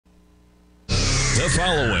The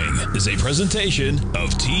following is a presentation of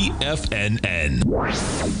TFNN.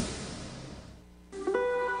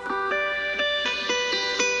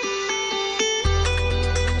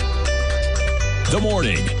 The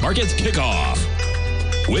Morning Market Kickoff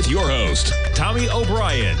with your host, Tommy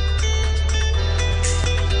O'Brien.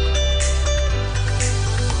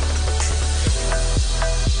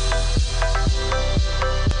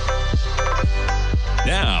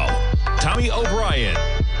 Now, Tommy O'Brien.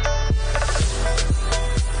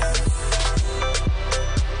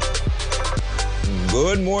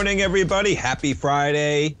 Good morning, everybody. Happy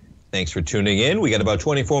Friday. Thanks for tuning in. We got about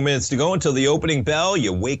 24 minutes to go until the opening bell.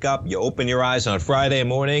 You wake up, you open your eyes on Friday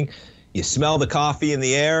morning, you smell the coffee in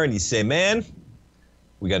the air, and you say, man,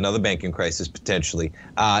 we got another banking crisis potentially.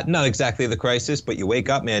 Not exactly the crisis, but you wake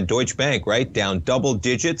up, man, Deutsche Bank, right? Down double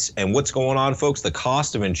digits. And what's going on, folks? The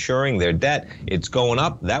cost of insuring their debt, it's going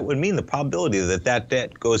up. That would mean the probability that that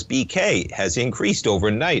debt goes BK has increased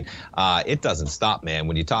overnight. It doesn't stop, man,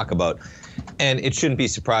 when you talk about... And it shouldn't be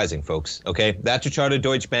surprising, folks, okay? That's a chart of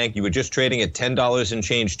Deutsche Bank. You were just trading at $10 and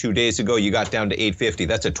change 2 days ago. You got down to $8.50.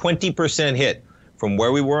 That's a 20% hit from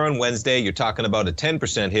where we were on Wednesday. You're talking about a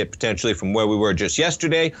 10% hit potentially from where we were just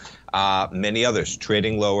yesterday. Many others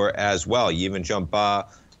trading lower as well. You even jump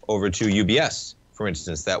over to UBS, for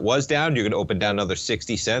instance. That was down. You're going to open down another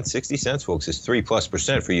 60 cents. 60 cents, folks, is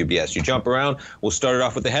 3+% for UBS. You jump around. We'll start it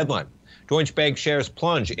off with the headline. Deutsche Bank shares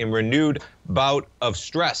plunge in renewed bout of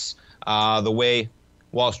stress. The way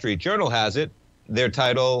Wall Street Journal has it, their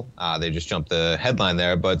title, they just jumped the headline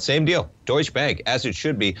there, but same deal. Deutsche Bank, as it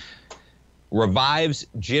should be, revives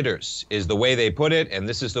jitters is the way they put it, and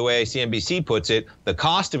this is the way CNBC puts it. The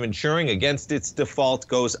cost of insuring against its default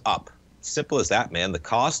goes up. Simple as that, man. The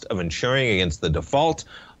cost of insuring against the default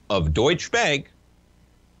of Deutsche Bank,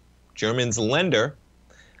 German's lender,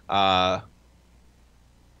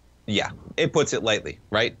 yeah, it puts it lightly,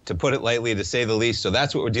 right? To put it lightly, to say the least. So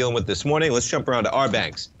that's what we're dealing with this morning. Let's jump around to our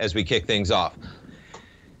banks as we kick things off.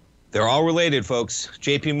 They're all related, folks.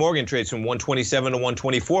 JP Morgan trades from 127 to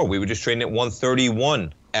 124. We were just trading at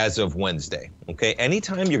 131 as of Wednesday. Okay,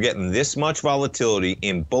 anytime you're getting this much volatility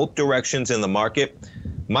in both directions in the market,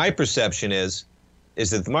 my perception is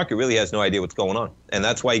that the market really has no idea what's going on. And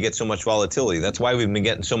that's why you get so much volatility. That's why we've been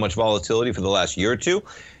getting so much volatility for the last year or two.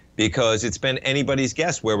 Because it's been anybody's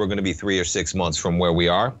guess where we're going to be 3 or 6 months from where we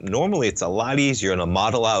are. Normally, it's a lot easier in a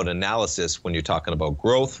model-out analysis when you're talking about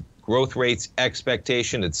growth rates,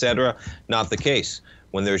 expectation, etc. Not the case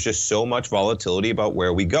when there's just so much volatility about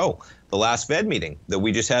where we go. The last Fed meeting that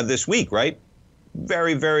we just had this week, right?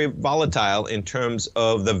 Very, very volatile in terms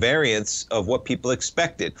of the variance of what people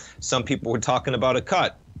expected. Some people were talking about a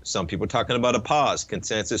cut. Some people are talking about a pause.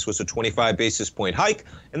 Consensus was a 25 basis point hike,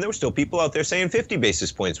 and there were still people out there saying 50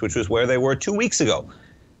 basis points, which was where they were 2 weeks ago.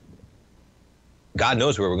 God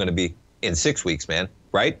knows where we're going to be in 6 weeks, man,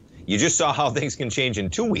 right? You just saw how things can change in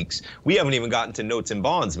 2 weeks. We haven't even gotten to notes and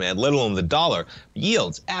bonds, man, let alone the dollar.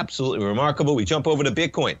 Yields, absolutely remarkable. We jump over to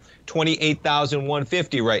Bitcoin,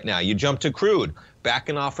 28,150 right now. You jump to crude,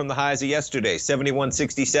 backing off from the highs of yesterday,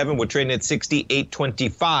 71.67. We're trading at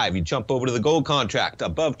 68.25. You jump over to the gold contract,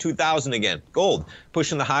 above 2,000 again. Gold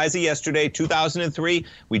pushing the highs of yesterday, 2003.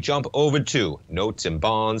 We jump over to notes and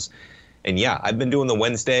bonds. And yeah, I've been doing the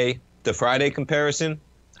Wednesday to Friday comparison.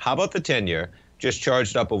 How about the 10-year? Just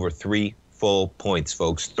charged up over 3 full points,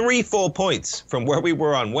 folks. 3 full points from where we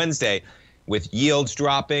were on Wednesday with yields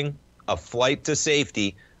dropping, a flight to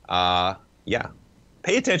safety. Yeah,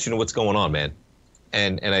 pay attention to what's going on, man.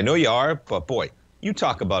 And I know you are, but boy, you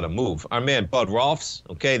talk about a move. Our man Bud Rolfs,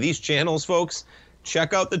 okay, these channels, folks,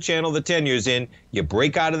 check out the channel the 10 years in. You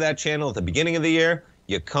break out of that channel at the beginning of the year,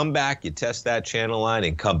 you come back, you test that channel line,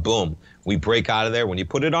 and kaboom, we break out of there. When you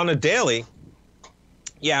put it on a daily,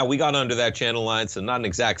 yeah, we got under that channel line, so not an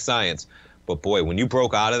exact science. But boy, when you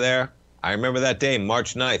broke out of there, I remember that day,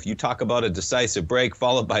 March 9th, you talk about a decisive break,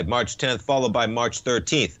 followed by March 10th, followed by March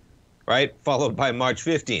 13th, right? Followed by March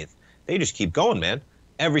 15th. They just keep going, man.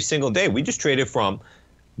 Every single day. We just traded from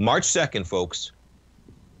March 2nd, folks,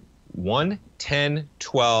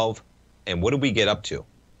 110.12, and what did we get up to?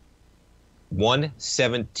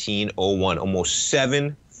 117.01, almost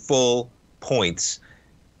 7 full points.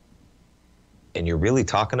 And you're really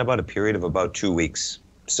talking about a period of about 2 weeks.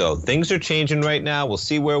 So things are changing right now. We'll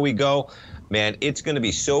see where we go. Man, it's going to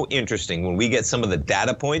be so interesting when we get some of the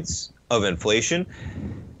data points of inflation.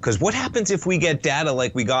 Because what happens if we get data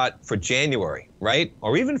like we got for January, right?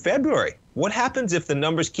 Or even February? What happens if the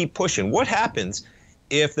numbers keep pushing? What happens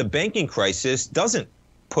if the banking crisis doesn't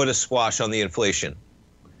put a squash on the inflation?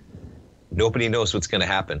 Nobody knows what's going to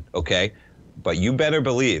happen, okay? But you better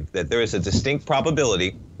believe that there is a distinct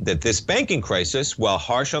probability that this banking crisis, while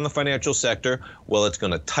harsh on the financial sector, well, it's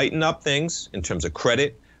going to tighten up things in terms of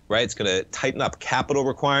credit, right? It's going to tighten up capital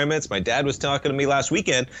requirements. My dad was talking to me last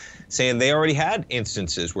weekend saying they already had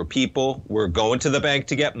instances where people were going to the bank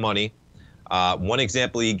to get money. One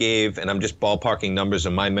example he gave, and I'm just ballparking numbers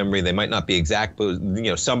in my memory, they might not be exact, but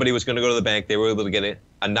somebody was going to go to the bank. They were able to get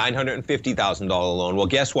a $950,000 loan. Well,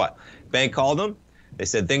 guess what? Bank called them. They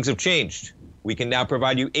said things have changed. We can now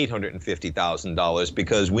provide you $850,000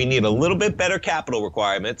 because we need a little bit better capital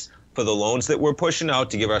requirements for the loans that we're pushing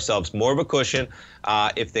out to give ourselves more of a cushion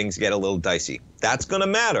if things get a little dicey. That's going to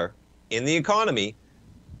matter in the economy.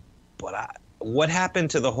 But what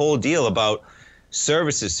happened to the whole deal about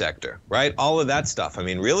services sector, right? All of that stuff. I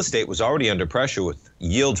mean, real estate was already under pressure with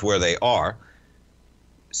yields where they are.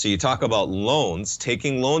 So you talk about loans,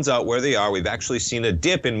 taking loans out where they are. We've actually seen a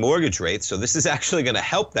dip in mortgage rates. So this is actually going to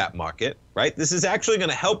help that market, right? This is actually going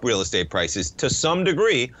to help real estate prices to some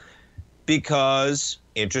degree because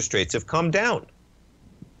interest rates have come down.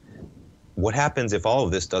 What happens if all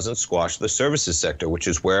of this doesn't squash the services sector, which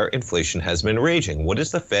is where inflation has been raging? What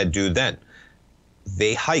does the Fed do then?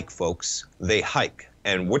 They hike, folks. They hike.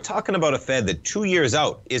 And we're talking about a Fed that 2 years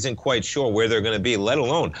out isn't quite sure where they're going to be, let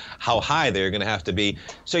alone how high they're going to have to be.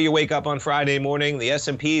 So you wake up on Friday morning, the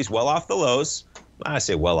S&P is well off the lows. I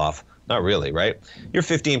say well off. Not really, right? You're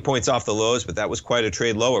 15 points off the lows, but that was quite a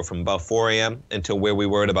trade lower from about 4 a.m. until where we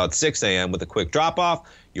were at about 6 a.m. with a quick drop off.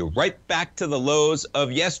 You're right back to the lows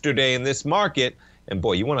of yesterday in this market. And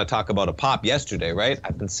boy, you want to talk about a pop yesterday, right?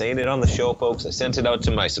 I've been saying it on the show, folks. I sent it out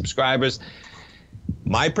to my subscribers.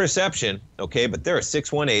 My perception, okay, but there are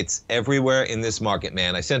 618s everywhere in this market,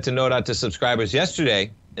 man. I sent a note out to subscribers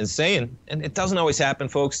yesterday and saying, and it doesn't always happen,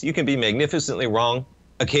 folks. You can be magnificently wrong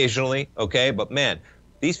occasionally, okay? But man,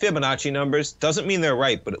 these Fibonacci numbers doesn't mean they're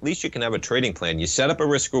right, but at least you can have a trading plan. You set up a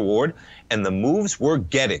risk reward, and the moves we're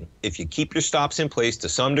getting, if you keep your stops in place to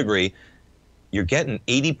some degree, you're getting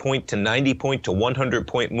 80 point to 90 point to 100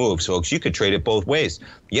 point moves, folks. You could trade it both ways.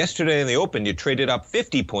 Yesterday in the open, you traded up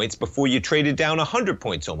 50 points before you traded down 100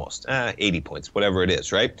 points almost, 80 points, whatever it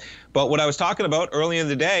is, right? But what I was talking about early in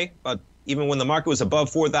the day, even when the market was above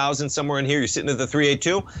 4,000, somewhere in here, you're sitting at the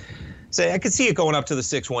 382. Say, I could see it going up to the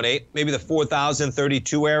 618, maybe the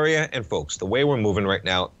 4,032 area. And folks, the way we're moving right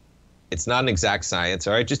now, it's not an exact science,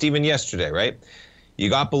 all right? Just even yesterday, right? You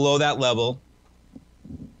got below that level.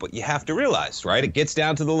 But you have to realize, right, it gets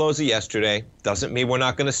down to the lows of yesterday. Doesn't mean we're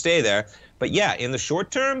not going to stay there. But yeah, in the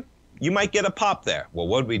short term, you might get a pop there. Well,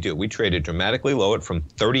 what did we do? We traded dramatically low. It from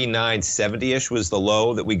 39.70-ish was the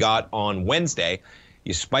low that we got on Wednesday.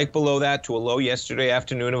 You spike below that to a low yesterday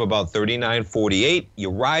afternoon of about 39.48. You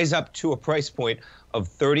rise up to a price point of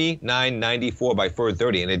 39.94 by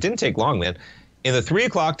 4:30. And it didn't take long, man. In the 3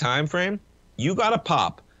 o'clock time frame, you got a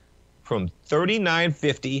pop from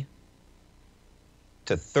 39.50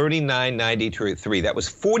 to 39.93. That was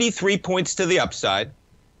 43 points to the upside.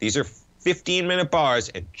 These are 15-minute bars,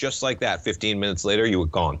 and just like that, 15 minutes later, you were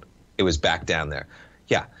gone. It was back down there.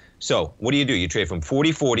 Yeah, so what do? You trade from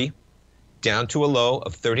 40.40 down to a low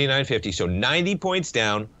of 39.50, so 90 points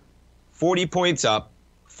down, 40 points up,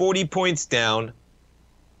 40 points down,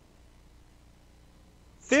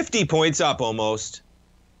 50 points up almost,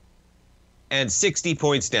 and 60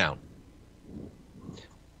 points down.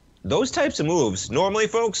 Those types of moves, normally,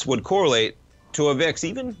 folks, would correlate to a VIX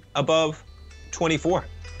even above 24,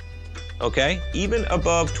 okay? Even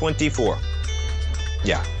above 24.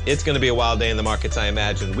 Yeah, it's going to be a wild day in the markets, I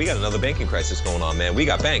imagine. We got another banking crisis going on, man. We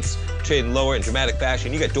got banks trading lower in dramatic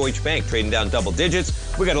fashion. You got Deutsche Bank trading down double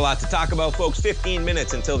digits. We got a lot to talk about, folks. 15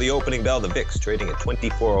 minutes until the opening bell. The VIX trading at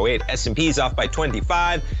 24.08. S&P's off by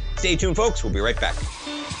 25. Stay tuned, folks. We'll be right back.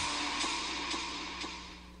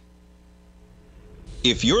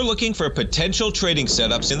 If you're looking for potential trading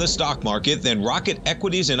setups in the stock market, then Rocket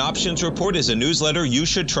Equities and Options Report is a newsletter you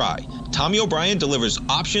should try. Tommy O'Brien delivers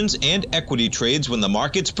options and equity trades when the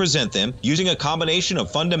markets present them using a combination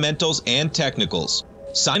of fundamentals and technicals.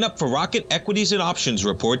 Sign up for Rocket Equities and Options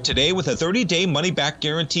Report today with a 30-day money-back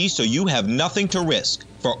guarantee so you have nothing to risk.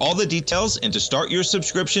 For all the details and to start your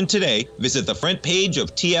subscription today, visit the front page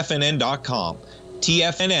of TFNN.com.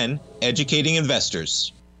 TFNN, educating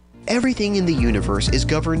investors. Everything in the universe is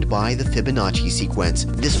governed by the Fibonacci sequence.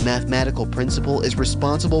 This mathematical principle is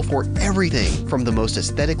responsible for everything from the most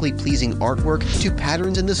aesthetically pleasing artwork to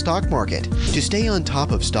patterns in the stock market. To stay on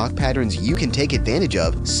top of stock patterns you can take advantage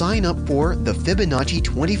of, sign up for the Fibonacci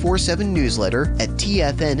 24/7 newsletter at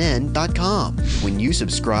TFNN.com. When you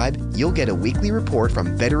subscribe, you'll get a weekly report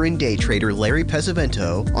from veteran day trader Larry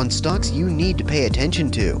Pesavento on stocks you need to pay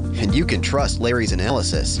attention to. And you can trust Larry's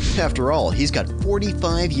analysis. After all, he's got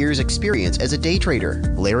 45 years years' experience as a day trader.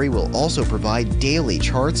 Larry will also provide daily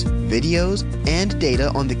charts, videos, and data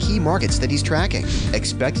on the key markets that he's tracking.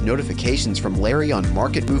 Expect notifications from Larry on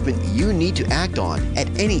market movement you need to act on at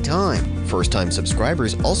any time. First-time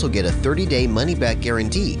subscribers also get a 30-day money-back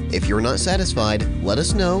guarantee. If you're not satisfied, let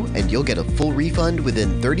us know and you'll get a full refund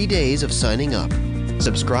within 30 days of signing up.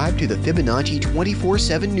 Subscribe to the Fibonacci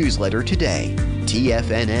 24/7 newsletter today.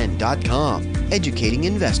 TFNN.com, educating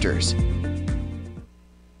investors.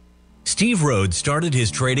 Steve Rhodes started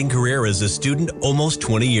his trading career as a student almost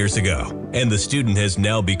 20 years ago, and the student has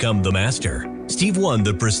now become the master. Steve won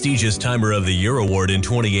the prestigious Timer of the Year award in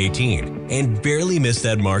 2018 and barely missed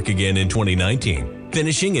that mark again in 2019,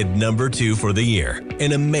 finishing at number 2 for the year.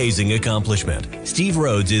 An amazing accomplishment. Steve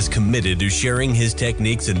Rhodes is committed to sharing his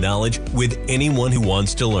techniques and knowledge with anyone who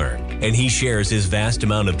wants to learn, and he shares his vast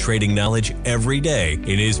amount of trading knowledge every day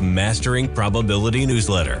in his Mastering Probability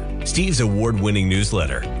newsletter. Steve's award-winning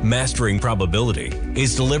newsletter, Mastering Probability,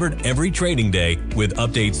 is delivered every trading day with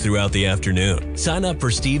updates throughout the afternoon. Sign up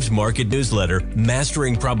for Steve's market newsletter,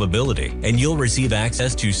 Mastering Probability, and you'll receive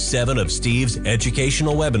access to 7 of Steve's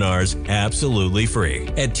educational webinars absolutely free.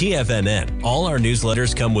 At TFNN, all our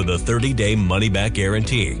newsletters come with a 30-day money-back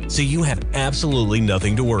guarantee, so you have absolutely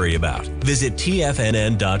nothing to worry about. Visit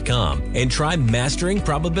TFNN.com and try Mastering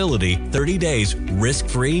Probability 30 days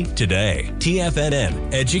risk-free today.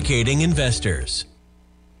 TFNN, educating investors.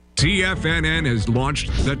 TFNN has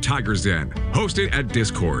launched the Tiger's Den. Hosted at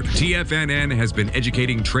Discord, TFNN has been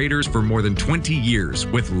educating traders for more than 20 years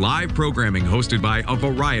with live programming hosted by a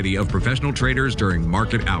variety of professional traders during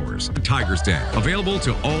market hours. The Tiger's Den, available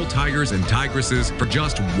to all tigers and tigresses for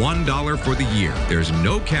just $1 for the year. There's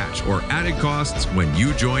no catch or added costs when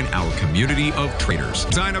you join our community of traders.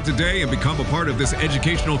 Sign up today and become a part of this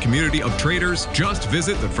educational community of traders. Just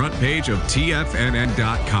visit the front page of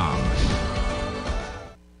TFNN.com.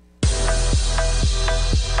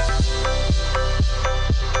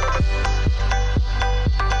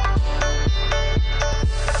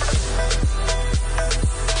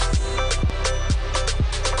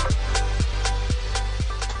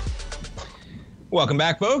 Welcome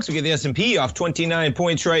back, folks. We get the S&P off 29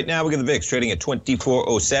 points right now. We get the VIX trading at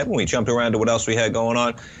 2407. We jumped around to what else we had going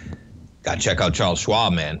on. Got to check out Charles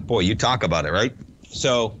Schwab, man. Boy, you talk about it, right?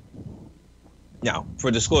 So, now,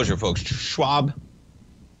 for disclosure, folks, Schwab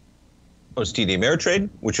owns TD Ameritrade,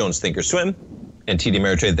 which owns Thinkorswim, and TD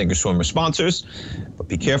Ameritrade Thinkorswim are sponsors. But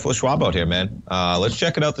be careful of Schwab out here, man. Let's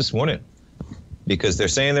check it out this morning because they're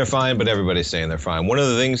saying they're fine, but everybody's saying they're fine. One of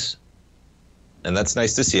the things, and that's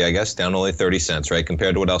nice to see, I guess, down only 30 cents, right,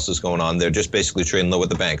 compared to what else is going on. They're just basically trading low with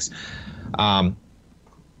the banks. But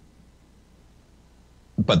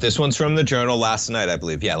this one's from the Journal last night, I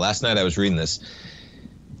believe. Yeah, last night I was reading this.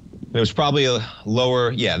 It was probably a lower,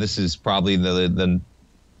 yeah, this is probably the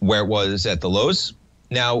where it was at the lows.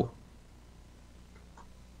 Now,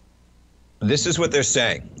 this is what they're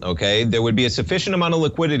saying, okay? There would be a sufficient amount of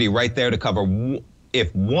liquidity right there to cover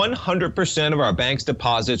if 100% of our bank's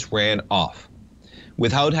deposits ran off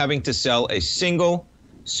without having to sell a single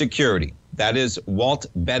security. That is Walt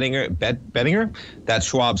Bettinger, that's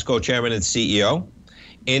Schwab's co-chairman and CEO.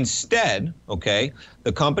 Instead, okay,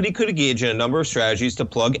 the company could engage in a number of strategies to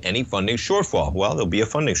plug any funding shortfall. Well, there'll be a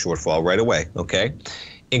funding shortfall right away, okay,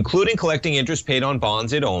 including collecting interest paid on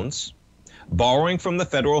bonds it owns, borrowing from the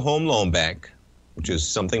Federal Home Loan Bank, which is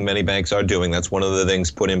something many banks are doing. That's one of the things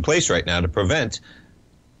put in place right now to prevent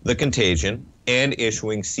the contagion, and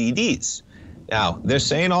issuing CDs. Now, they're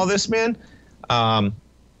saying all this, man.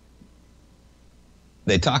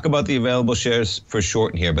 They talk about the available shares for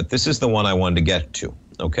short in here, but this is the one I wanted to get to,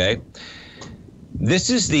 okay? This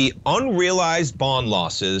is the unrealized bond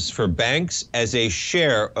losses for banks as a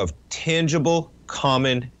share of tangible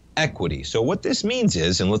common equity. So what this means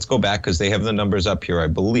is, and let's go back because they have the numbers up here, I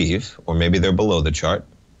believe, or maybe they're below the chart.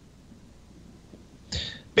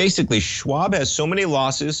 Basically, Schwab has so many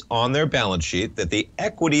losses on their balance sheet that the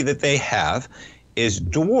equity that they have is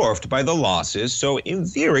dwarfed by the losses. So in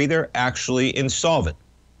theory, they're actually insolvent.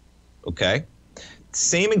 Okay?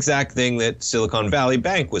 Same exact thing that Silicon Valley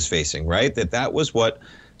Bank was facing, right? That was what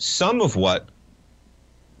some of what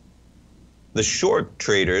the short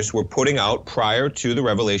traders were putting out prior to the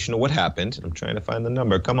revelation of what happened. I'm trying to find the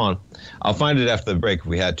number. Come on. I'll find it after the break if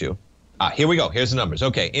we had to. Here we go. Here's the numbers.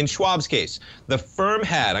 Okay, in Schwab's case, the firm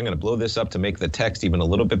had, I'm going to blow this up to make the text even a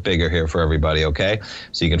little bit bigger here for everybody, okay?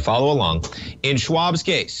 So you can follow along. In Schwab's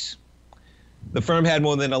case, The firm had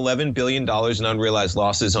more than $11 billion in unrealized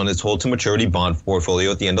losses on its hold-to-maturity bond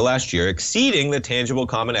portfolio at the end of last year, exceeding the tangible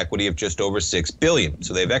common equity of just over $6 billion.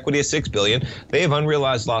 So they have equity of $6 billion. They have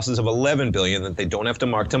unrealized losses of $11 billion that they don't have to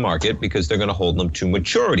mark to market because they're going to hold them to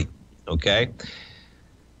maturity, okay?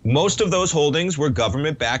 Most of those holdings were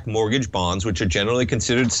government-backed mortgage bonds, which are generally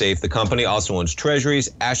considered safe. The company also owns treasuries,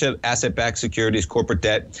 asset-backed securities, corporate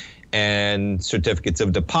debt, and certificates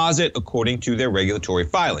of deposit according to their regulatory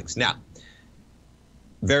filings. Now,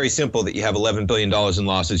 very simple that you have $11 billion in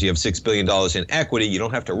losses, you have $6 billion in equity. You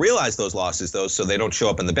don't have to realize those losses, though, so they don't show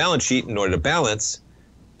up in the balance sheet in order to balance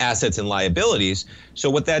assets and liabilities. So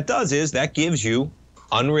what that does is that gives you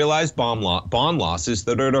unrealized bond losses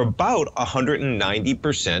that are at about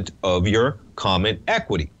 190% of your common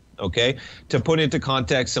equity, okay? To put into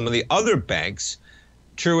context some of the other banks,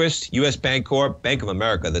 Truist, U.S. Bancorp, Bank of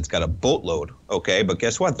America, that's got a boatload, okay? But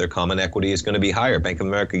guess what? Their common equity is going to be higher. Bank of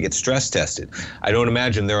America gets stress tested. I don't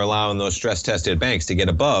imagine they're allowing those stress tested banks to get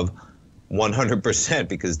above 100%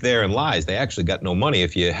 because therein lies. They actually got no money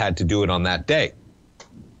if you had to do it on that day.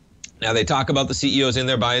 Now, they talk about the CEOs in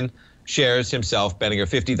there buying shares himself, Benninger,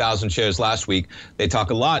 50,000 shares last week. They talk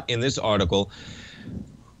a lot in this article.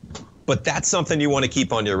 But that's something you want to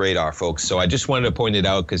keep on your radar, folks. So I just wanted to point it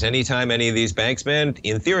out because anytime any of these banks, man,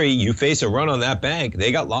 in theory, you face a run on that bank,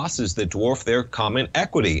 they got losses that dwarf their common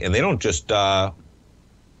equity. And they don't just,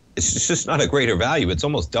 it's just not a greater value. It's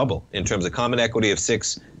almost double in terms of common equity of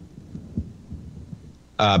 $6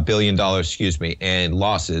 billion, and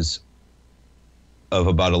losses of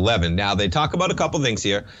about 11. Now, they talk about a couple things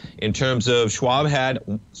here. In terms of Schwab had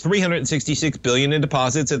 $366 billion in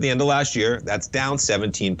deposits at the end of last year. That's down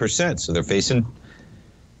 17%. So they're facing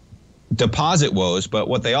deposit woes. But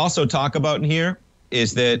what they also talk about in here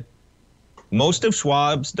is that most of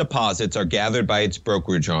Schwab's deposits are gathered by its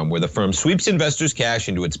brokerage arm, where the firm sweeps investors' cash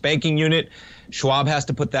into its banking unit. Schwab has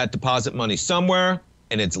to put that deposit money somewhere,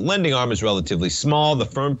 and its lending arm is relatively small. The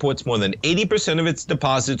firm puts more than 80% of its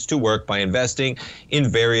deposits to work by investing in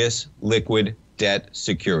various liquid debt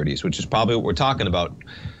securities, which is probably what we're talking about.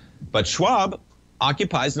 But Schwab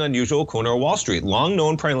occupies an unusual corner of Wall Street. Long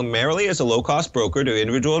known primarily as a low-cost broker to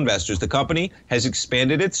individual investors, the company has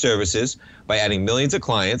expanded its services by adding millions of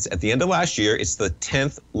clients. At the end of last year, it's the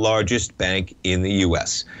 10th largest bank in the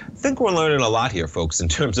U.S. I think we're learning a lot here, folks, in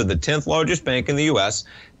terms of the 10th largest bank in the U.S.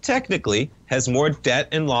 technically has more debt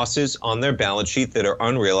and losses on their balance sheet that are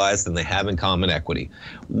unrealized than they have in common equity.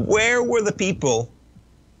 Where were the people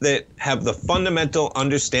that have the fundamental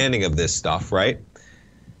understanding of this stuff, right?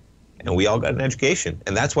 And we all got an education.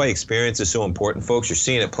 And that's why experience is so important, folks. You're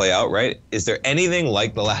seeing it play out, right? Is there anything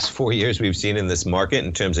like the last 4 years we've seen in this market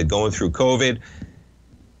in terms of going through COVID?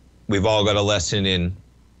 We've all got a lesson in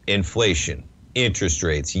inflation, interest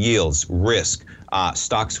rates, yields, risk,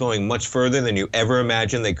 stocks going much further than you ever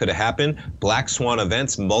imagined they could have happened. Black swan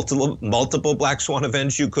events, multiple black swan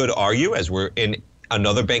events, you could argue, as we're in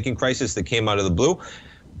another banking crisis that came out of the blue.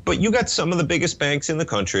 But you got some of the biggest banks in the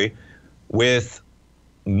country with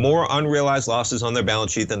more unrealized losses on their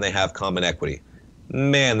balance sheet than they have common equity.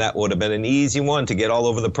 Man, that would have been an easy one to get all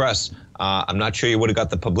over the press. I'm not sure you would have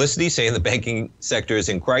got the publicity saying the banking sector is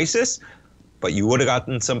in crisis, but you would have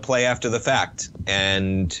gotten some play after the fact.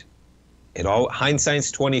 And it all,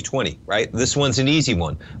 hindsight's 20/20, right? This one's an easy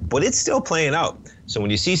one, but it's still playing out. So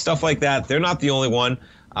when you see stuff like that, they're not the only one.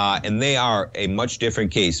 And they are a much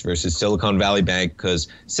different case versus Silicon Valley Bank, because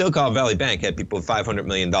Silicon Valley Bank had people with $500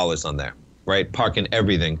 million on there, right? Parking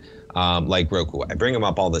everything like Roku. I bring them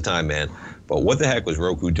up all the time, man. But what the heck was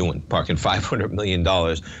Roku doing, parking $500 million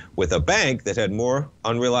with a bank that had more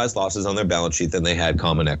unrealized losses on their balance sheet than they had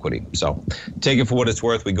common equity? So take it for what it's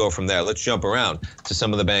worth. We go from there. Let's jump around to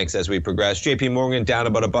some of the banks as we progress. JP Morgan down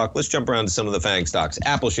about $1. Let's jump around to some of the FANG stocks.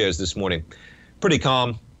 Apple shares this morning, pretty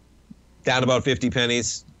calm, down about 50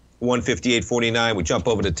 pennies, 158.49. We jump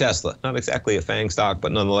over to Tesla. Not exactly a FANG stock,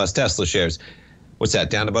 but nonetheless, Tesla shares. What's that?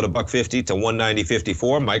 Down about $1.50 to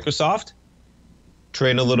 190.54. Microsoft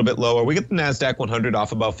trading a little bit lower. We get the NASDAQ 100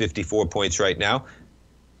 off about 54 points right now.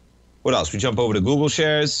 What else? We jump over to Google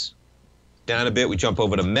shares, down a bit. We jump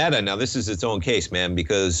over to Meta. Now, this is its own case, man,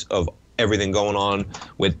 because of everything going on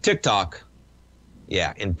with TikTok.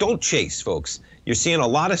 Yeah, and don't chase, folks. You're seeing a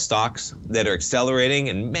lot of stocks that are accelerating,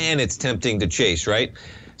 and man, it's tempting to chase, right?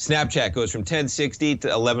 Snapchat goes from 1060 to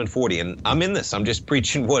 1140, and I'm in this. I'm just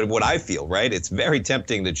preaching what I feel, right? It's very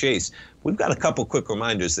tempting to chase. We've got a couple quick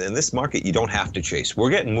reminders that in this market, you don't have to chase. We're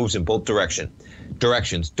getting moves in both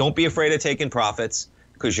directions. Don't be afraid of taking profits,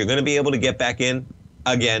 because you're going to be able to get back in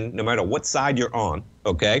again, no matter what side you're on,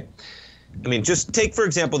 okay? I mean, just take, for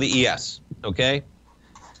example, the ES, okay?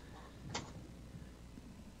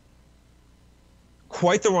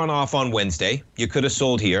 quite the runoff on Wednesday. You could have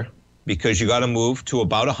sold here because you got to move to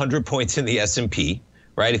about 100 points in the S&P,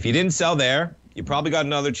 right? If you didn't sell there, you probably got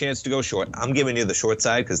another chance to go short. I'm giving you the short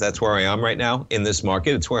side because that's where I am right now in this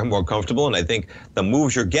market. It's where I'm more comfortable, and I think the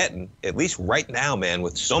moves you're getting, at least right now, man,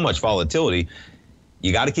 with so much volatility,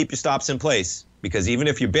 you got to keep your stops in place because even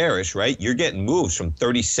if you're bearish, right, you're getting moves from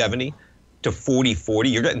 30.70 to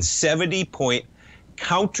 40.40. You're getting 70-point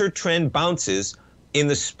counter trend bounces in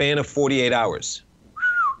the span of 48 hours.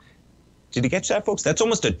 Did you catch that, folks? That's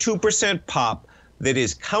almost a 2% pop that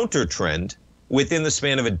is counter trend within the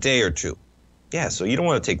span of a day or two. Yeah, so you don't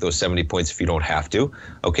want to take those 70 points if you don't have to,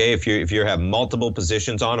 okay, if you have multiple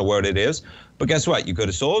positions on or what it is. But guess what? You could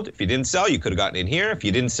have sold. If you didn't sell, you could have gotten in here. If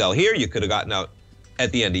you didn't sell here, you could have gotten out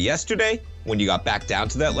at the end of yesterday when you got back down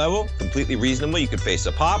to that level. Completely reasonable. You could face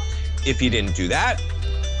a pop. If you didn't do that,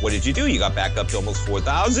 what did you do? You got back up to almost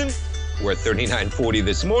 4,000. We're at 39.40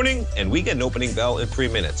 this morning, and we get an opening bell in 3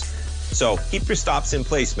 minutes. So keep your stops in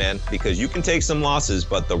place, man, because you can take some losses,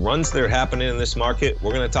 but the runs that are happening in this market,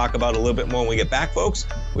 we're going to talk about a little bit more when we get back, folks.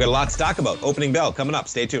 We got a lot to talk about. Opening bell coming up.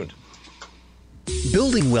 Stay tuned.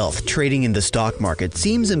 Building wealth trading in the stock market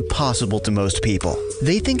seems impossible to most people.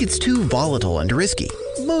 They think it's too volatile and risky.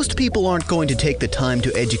 Most people aren't going to take the time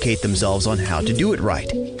to educate themselves on how to do it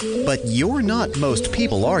right. But you're not most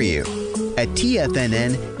people, are you? At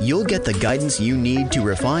TFNN, you'll get the guidance you need to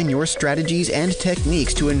refine your strategies and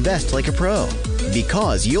techniques to invest like a pro.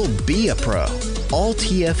 Because you'll be a pro. All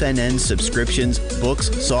TFNN subscriptions, books,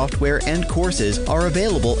 software, and courses are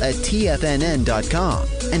available at TFNN.com.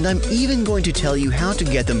 And I'm even going to tell you how to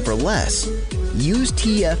get them for less. Use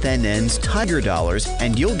TFNN's Tiger Dollars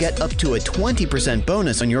and you'll get up to a 20%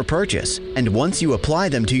 bonus on your purchase. And once you apply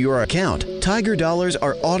them to your account, Tiger Dollars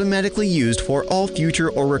are automatically used for all future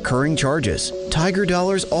or recurring charges. Tiger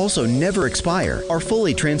Dollars also never expire, are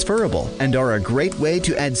fully transferable, and are a great way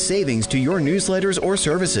to add savings to your newsletters or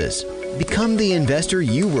services. Become the investor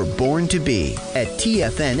you were born to be at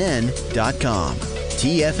TFNN.com.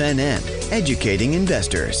 TFNN, educating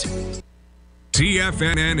investors.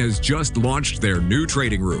 TFNN has just launched their new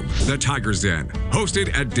trading room, the Tiger's Den.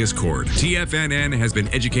 Hosted at Discord, TFNN has been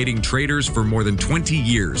educating traders for more than 20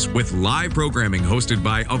 years with live programming hosted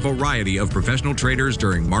by a variety of professional traders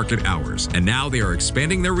during market hours. And now they are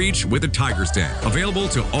expanding their reach with the Tiger's Den, available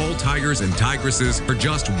to all tigers and tigresses for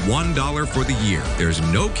just $1 for the year. There's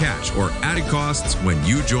no catch or added costs when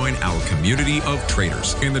you join our community of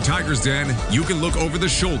traders. In the Tiger's Den, you can look over the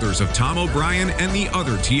shoulders of Tom O'Brien and the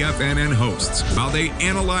other TFNN hosts while they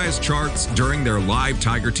analyze charts during their live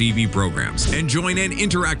Tiger TV programs, and join an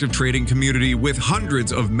interactive trading community with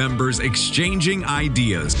hundreds of members exchanging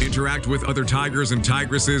ideas. Interact with other tigers and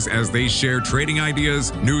tigresses as they share trading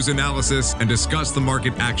ideas, news analysis, and discuss the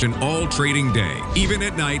market action all trading day, even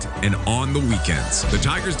at night and on the weekends. The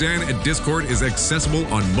Tiger's Den at Discord is accessible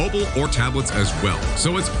on mobile or tablets as well,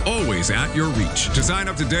 so it's always at your reach. To sign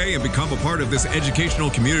up today and become a part of this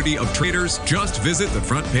educational community of traders, just visit the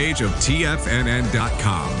front page of TFNN.com.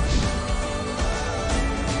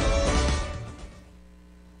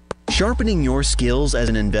 Sharpening your skills as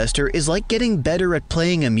an investor is like getting better at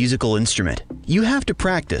playing a musical instrument. You have to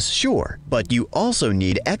practice, sure, but you also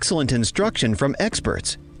need excellent instruction from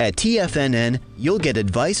experts. At TFNN, you'll get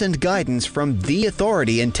advice and guidance from the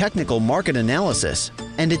authority in technical market analysis.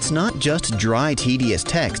 And it's not just dry, tedious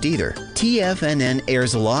text either. TFNN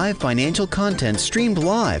airs live financial content streamed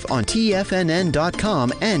live on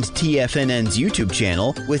TFNN.com and TFNN's YouTube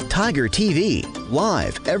channel with Tiger TV,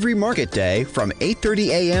 live every market day from 8:30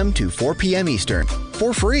 a.m. to 4 p.m. Eastern,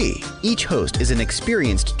 for free. Each host is an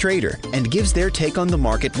experienced trader and gives their take on the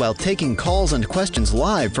market while taking calls and questions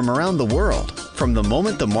live from around the world. From the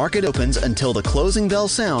moment the market opens until the closing bell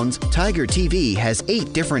sounds, Tiger TV has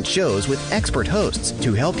 8 different shows with expert hosts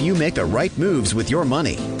to help you make the right moves with your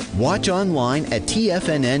money. Watch online at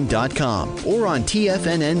TFNN.com or on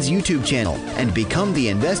TFNN's YouTube channel and become the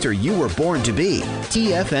investor you were born to be.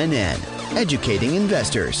 TFNN, educating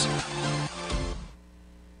investors.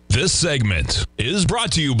 This segment is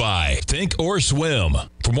brought to you by Thinkorswim.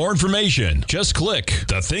 For more information, just click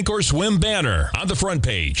the Thinkorswim banner on the front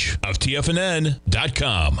page of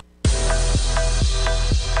TFNN.com.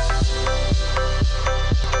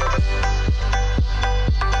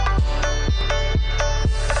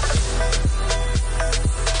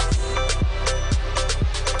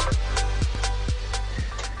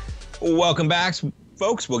 Welcome back,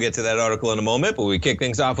 folks. We'll get to that article in a moment, but we kick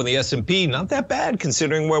things off with the S&P. Not that bad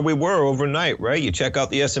considering where we were overnight, right? You check out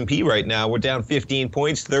the S&P right now. We're down 15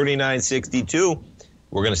 points, 39.62.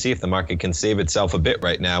 We're going to see if the market can save itself a bit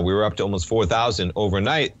right now. We were up to almost 4,000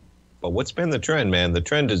 overnight. But what's been the trend, man? The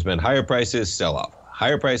trend has been higher prices, sell-off.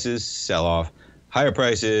 higher prices, sell off, higher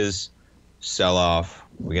prices, sell off.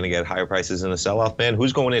 We're going to get higher prices in the sell off, man.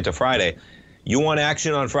 Who's going into Friday? You want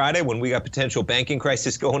action on Friday when we got potential banking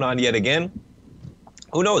crisis going on yet again?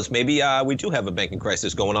 Who knows? Maybe we do have a banking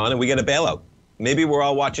crisis going on and we get a bailout. Maybe we're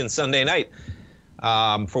all watching Sunday night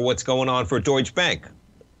for what's going on for Deutsche Bank.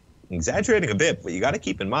 Exaggerating a bit, but you got to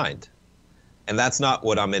keep in mind. And that's not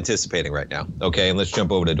what I'm anticipating right now. Okay, and let's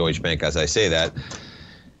jump over to Deutsche Bank as I say that.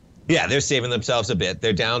 Yeah, they're saving themselves a bit.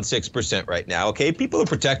 They're down 6% right now. Okay, people are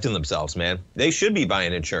protecting themselves, man. They should be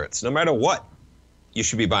buying insurance no matter what. You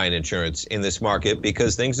should be buying insurance in this market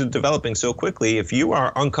because things are developing so quickly. If you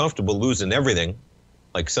are uncomfortable losing everything,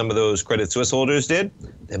 like some of those Credit Suisse holders did,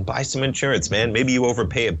 then buy some insurance, man. Maybe you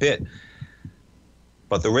overpay a bit,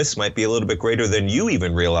 but the risk might be a little bit greater than you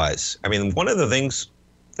even realize. I mean, one of the things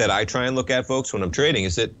that I try and look at, folks, when I'm trading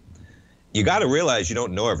is that you got to realize you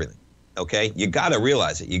don't know everything, okay? You got to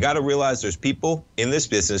realize it. You got to realize there's people in this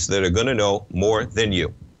business that are going to know more than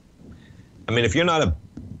you. I mean, if you're not a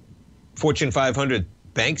Fortune 500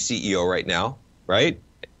 bank CEO right now, right?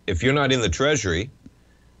 If you're not in the treasury,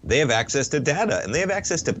 they have access to data and they have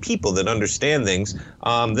access to people that understand things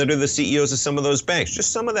that are the CEOs of some of those banks.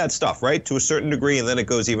 Just some of that stuff, right? To a certain degree, and then it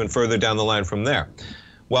goes even further down the line from there.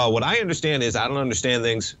 Well, what I understand is I don't understand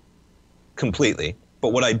things completely,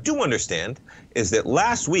 but what I do understand is that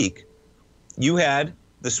last week you had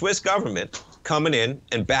the Swiss government coming in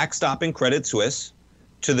and backstopping Credit Suisse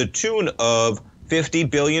to the tune of $50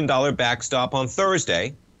 billion backstop on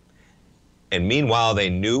Thursday. And meanwhile, they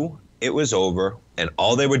knew it was over, and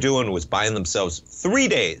all they were doing was buying themselves 3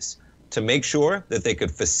 days to make sure that they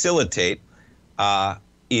could facilitate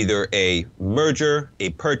either a merger, a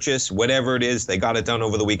purchase, whatever it is. They got it done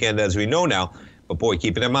over the weekend, as we know now. But boy,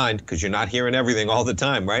 keep it in mind, because you're not hearing everything all the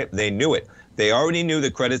time, right? They knew it. They already knew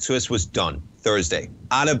that Credit Suisse was done Thursday.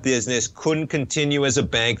 Out of business, couldn't continue as a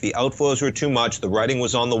bank. The outflows were too much. The writing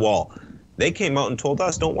was on the wall. They came out and told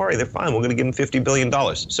us, don't worry, they're fine. We're going to give them $50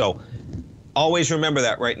 billion. So always remember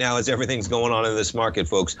that right now as everything's going on in this market,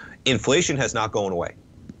 folks. Inflation has not gone away,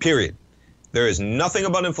 period. There is nothing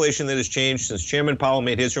about inflation that has changed since Chairman Powell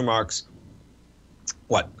made his remarks,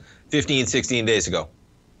 15, 16 days ago?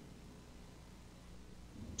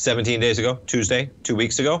 17 days ago, Tuesday, 2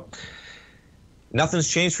 weeks ago? Nothing's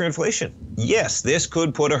changed for inflation. Yes, this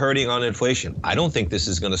could put a hurting on inflation. I don't think this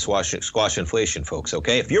is going to squash inflation, folks,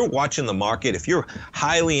 okay? If you're watching the market, if you're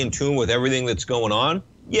highly in tune with everything that's going on,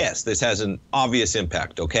 yes, this has an obvious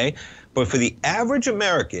impact, okay? But for the average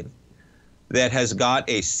American that has got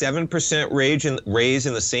a 7% raise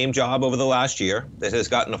in the same job over the last year, that has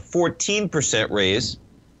gotten a 14% raise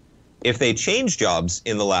if they change jobs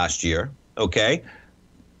in the last year, okay?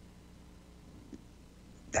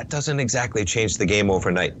 That doesn't exactly change the game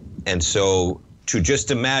overnight. And so to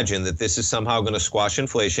just imagine that this is somehow going to squash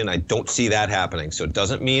inflation, I don't see that happening. So it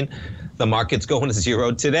doesn't mean the market's going to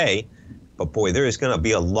zero today. But boy, there is going to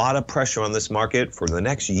be a lot of pressure on this market for the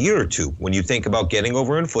next year or two when you think about getting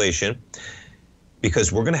over inflation,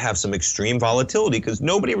 because we're going to have some extreme volatility because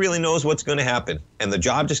nobody really knows what's going to happen. And the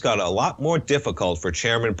job just got a lot more difficult for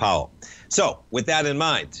Chairman Powell. So with that in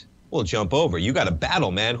mind, we'll jump over. You got a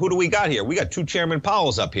battle, man. Who do we got here? We got two Chairman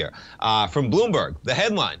Powells up here. From Bloomberg, the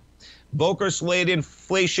headline, Volcker slayed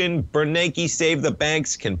inflation, Bernanke saved the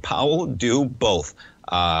banks. Can Powell do both?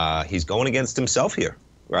 He's going against himself here,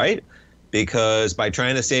 right? Because by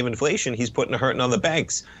trying to save inflation, he's putting a hurting on the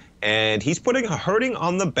banks. And he's putting a hurting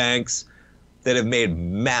on the banks that have made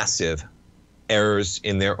massive errors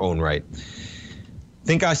in their own right. I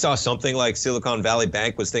think I saw something like Silicon Valley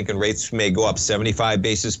Bank was thinking rates may go up 75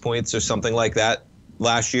 basis points or something like that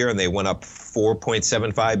last year, and they went up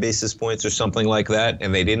 4.75 basis points or something like that,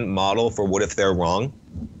 and they didn't model for what if they're wrong.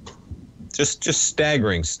 Just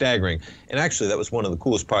staggering. And actually, that was one of the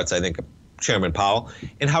coolest parts, I think, of Chairman Powell,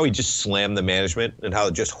 and how he just slammed the management and how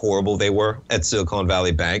just horrible they were at Silicon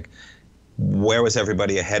Valley Bank. Where was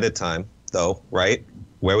everybody ahead of time, though, right?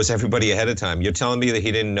 Where was everybody ahead of time? You're telling me that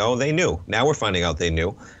he didn't know? They knew. Now we're finding out they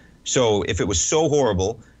knew. So if it was so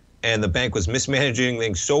horrible and the bank was mismanaging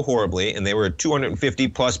things so horribly and they were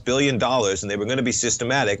 $250+ billion and they were going to be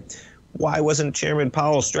systematic, why wasn't Chairman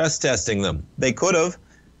Powell stress testing them? They could have.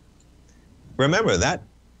 Remember that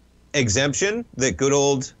exemption that good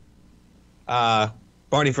old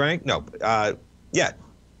Barney Frank? No,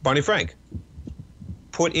 Barney Frank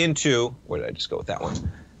put into, where did I just go with that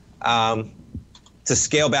one? To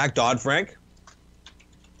scale back Dodd-Frank?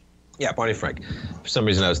 Yeah, Barney Frank. For some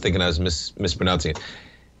reason, I was thinking I was mispronouncing it.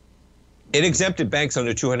 It exempted banks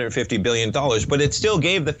under $250 billion, but it still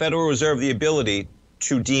gave the Federal Reserve the ability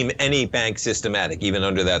to deem any bank systematic, even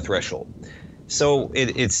under that threshold. So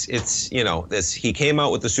it's you know, this, he came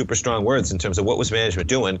out with the super strong words in terms of what was management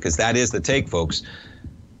doing, because that is the take, folks.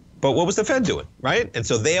 But what was the Fed doing, right? And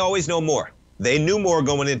so they always know more. They knew more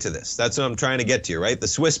going into this. That's what I'm trying to get to, right? The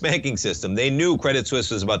Swiss banking system, they knew Credit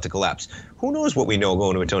Suisse was about to collapse. Who knows what we know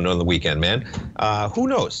going into on the weekend, man? Who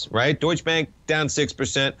knows, right? Deutsche Bank down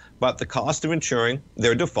 6%, but the cost of insuring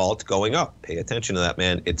their default going up. Pay attention to that,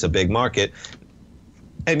 man. It's a big market.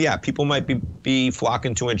 And yeah, people might be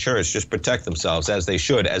flocking to insurance, just protect themselves as they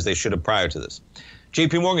should have prior to this.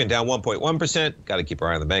 JP Morgan down 1.1%. Got to keep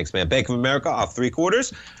our eye on the banks, man. Bank of America off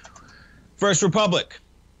 3/4. First Republic.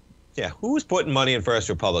 Yeah, who's putting money in First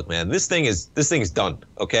Republic, man? This thing is done,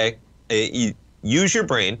 okay? Use your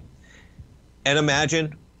brain and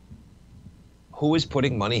imagine who is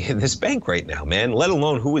putting money in this bank right now, man, let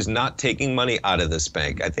alone who is not taking money out of this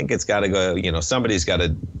bank. I think it's got to go, you know, somebody's got to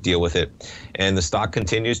deal with it. And the stock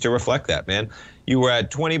continues to reflect that, man. You were at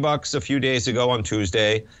 $20 a few days ago on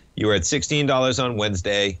Tuesday. You were at $16 on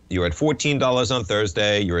Wednesday. You were at $14 on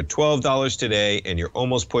Thursday. You're at $12 today, and you're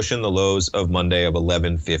almost pushing the lows of Monday of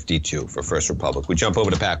 $11.52 for First Republic. We jump over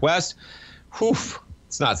to PacWest. Whew,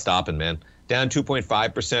 it's not stopping, man. Down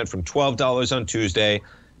 2.5% from $12 on Tuesday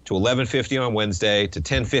to $11.50 on Wednesday to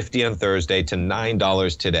 $10.50 on Thursday to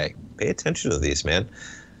 $9 today. Pay attention to these, man.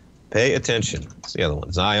 Pay attention. It's the other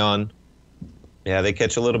one, Zion. Yeah, they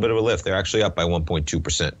catch a little bit of a lift. They're actually up by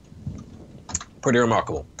 1.2%. Pretty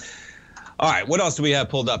remarkable. All right, what else do we have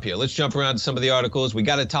pulled up here? Let's jump around to some of the articles. We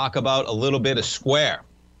got to talk about a little bit of Square.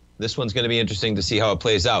 This one's going to be interesting to see how it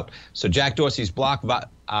plays out. So Jack Dorsey's block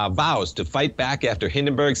vows to fight back after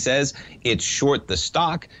Hindenburg says it's short the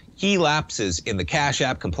stock. Key lapses in the Cash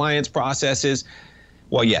App compliance processes.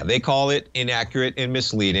 Well, yeah, they call it inaccurate and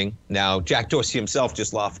misleading. Now, Jack Dorsey himself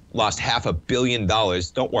just lost $500 million.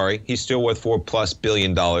 Don't worry, he's still worth $4+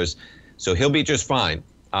 billion. So he'll be just fine.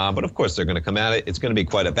 But of course, they're going to come at it. It's going to be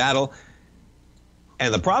quite a battle.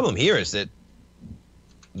 And the problem here is that,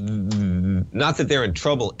 not that they're in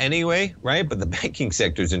trouble anyway, right? But the banking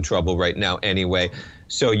sector is in trouble right now anyway.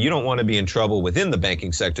 So you don't want to be in trouble within the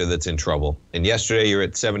banking sector that's in trouble. And yesterday you're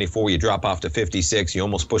at 74, you drop off to 56. You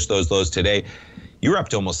almost push those lows today. You're up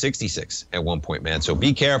to almost 66 at one point, man. So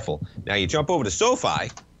be careful. Now you jump over to SoFi.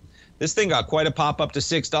 This thing got quite a pop up to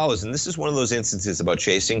 $6, and this is one of those instances about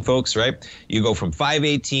chasing, folks, right? You go from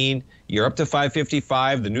 518, you're up to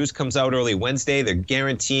 555. The news comes out early Wednesday. They're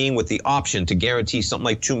guaranteeing with the option to guarantee something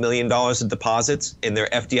like $2 million in deposits in their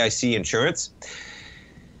FDIC insurance.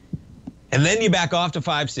 And then you back off to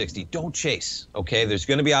 560. Don't chase, okay? There's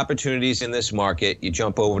going to be opportunities in this market. You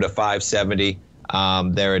jump over to 570.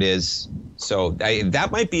 There it is. So that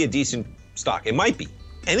might be a decent stock. It might be.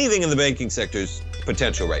 Anything in the banking sector is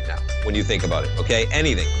potential right now when you think about it, okay?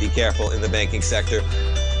 Anything. Be careful in the banking sector.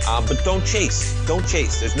 But don't chase. Don't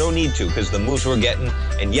chase. There's no need to, because the moves we're getting.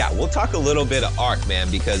 And yeah, we'll talk a little bit of ARK,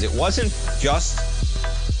 man, because it wasn't just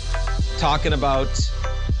talking about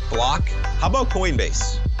Block. How about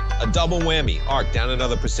Coinbase? A double whammy. ARK down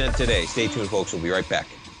another % today. Stay tuned, folks. We'll be right back.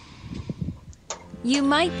 You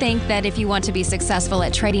might think that if you want to be successful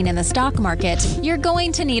at trading in the stock market, you're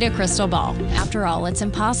going to need a crystal ball. After all, it's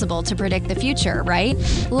impossible to predict the future, right?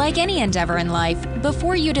 Like any endeavor in life,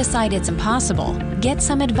 before you decide it's impossible, get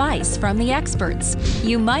some advice from the experts.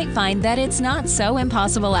 You might find that it's not so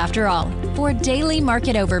impossible after all. For daily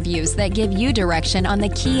market overviews that give you direction on the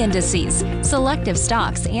key indices, selective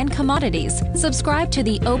stocks, and commodities, subscribe to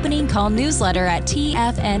the Opening Call newsletter at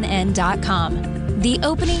TFNN.com. The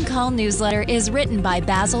Opening Call newsletter is written by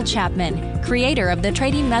Basil Chapman, creator of the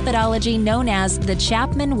trading methodology known as the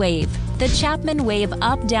Chapman Wave. The Chapman Wave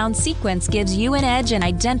up-down sequence gives you an edge in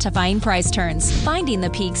identifying price turns, finding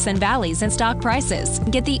the peaks and valleys in stock prices.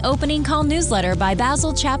 Get the Opening Call newsletter by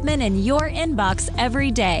Basil Chapman in your inbox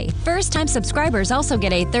every day. First-time subscribers also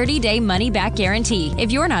get a 30-day money-back guarantee.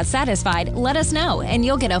 If you're not satisfied, let us know, and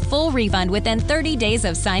you'll get a full refund within 30 days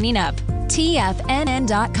of signing up.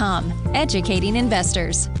 TFNN.com, educating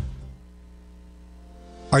investors.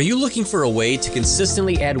 Are you looking for a way to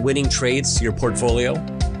consistently add winning trades to your portfolio?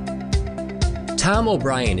 Tom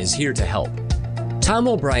O'Brien is here to help. Tom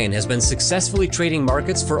O'Brien has been successfully trading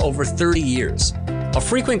markets for over 30 years. A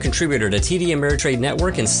frequent contributor to TD Ameritrade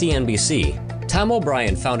Network and CNBC, Tom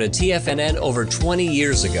O'Brien founded TFNN over 20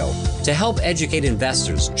 years ago to help educate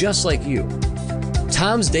investors just like you.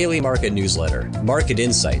 Tom's daily market newsletter, Market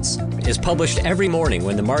Insights, is published every morning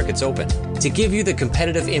when the market's open to give you the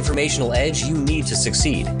competitive informational edge you need to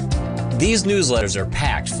succeed. These newsletters are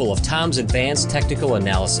packed full of Tom's advanced technical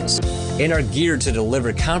analysis and are geared to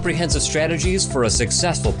deliver comprehensive strategies for a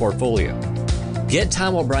successful portfolio. Get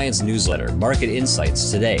Tom O'Brien's newsletter, Market Insights,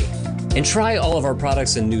 today And try all of our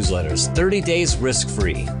products and newsletters 30 days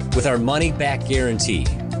risk-free with our money-back guarantee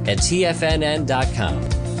at TFNN.com.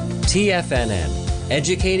 TFNN,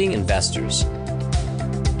 educating investors.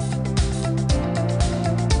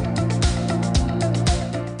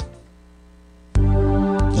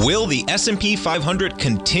 Will the S&P 500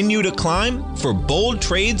 continue to climb? For bold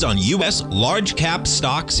trades on U.S. large cap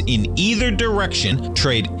stocks in either direction,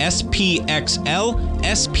 trade SPXL,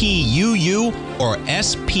 SPUU, or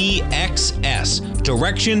SPXS.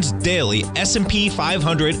 Directions Daily S&P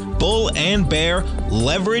 500 Bull and Bear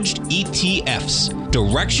Leveraged ETFs.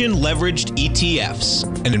 Direction Leveraged ETFs.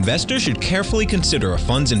 An investor should carefully consider a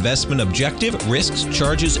fund's investment objective, risks,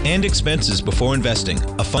 charges, and expenses before investing.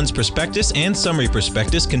 A fund's prospectus and summary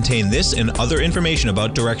prospectus contain this and other information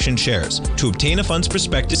about Direction shares. To obtain a fund's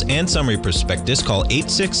prospectus and summary prospectus, call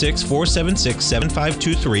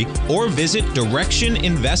 866-476-7523 or visit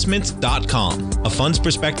directioninvestments.com. A fund's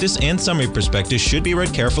prospectus and summary prospectus should be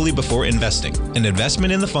read carefully before investing. An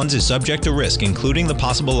investment in the funds is subject to risk, including the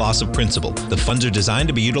possible loss of principal. The funds are designed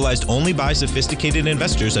to be utilized only by sophisticated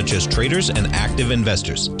investors such as traders and active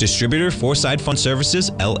investors. Distributor Foreside Fund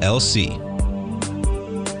Services, LLC.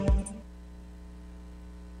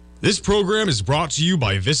 This program is brought to you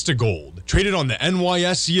by Vista Gold, traded on the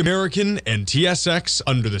NYSE American and TSX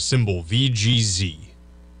under the symbol VGZ.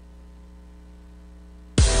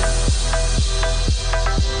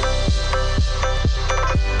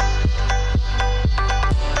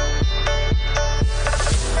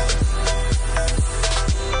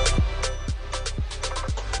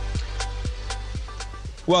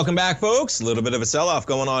 Welcome back, folks. A little bit of a sell-off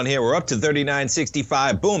going on here. We're up to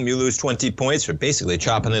 39.65. Boom, you lose 20 points. We're basically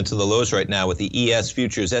chopping into the lows right now with the ES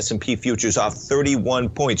futures, S&P futures off 31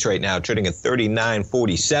 points right now, trading at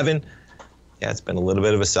 39.47. Yeah, it's been a little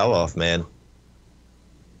bit of a sell-off, man.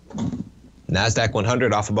 NASDAQ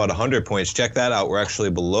 100 off about 100 points. Check that out. We're actually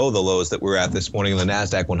below the lows that we were at this morning in the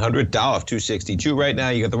NASDAQ 100. Dow off 262 right now.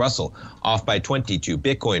 You got the Russell off by 22.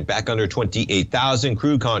 Bitcoin back under 28,000.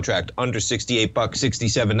 Crude contract under 68 bucks,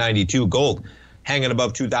 67.92. Gold hanging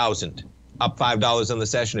above 2,000. Up $5 on the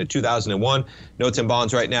session at 2001. Notes and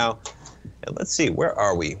bonds right now. And let's see, where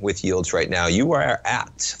are we with yields right now? You are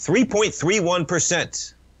at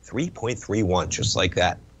 3.31%. 3.31, just like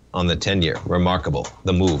that. On the 10-year. Remarkable.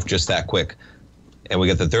 The move, just that quick. And we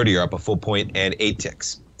got the 30-year up a full point and 8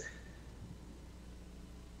 ticks.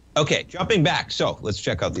 Okay, jumping back. So let's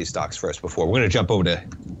check out these stocks first before. We're going to jump over to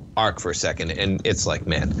ARK for a second. And it's like,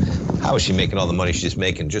 man, how is she making all the money she's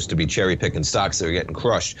making just to be cherry-picking stocks that are getting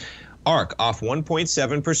crushed? ARK off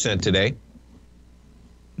 1.7% today.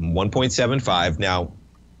 1.75. Now,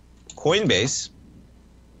 Coinbase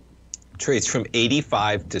trades from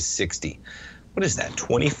 85 to 60. What is that,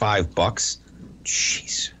 25 bucks?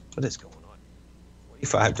 Jeez, what is going on?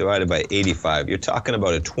 25 divided by 85. You're talking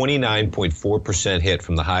about a 29.4% hit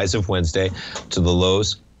from the highs of Wednesday to the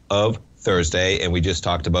lows of Thursday. And we just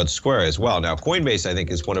talked about Square as well. Now, Coinbase, I think,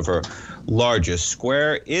 is one of her largest.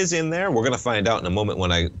 Square is in there. We're going to find out in a moment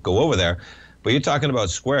when I go over there. But you're talking about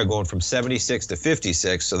Square going from 76 to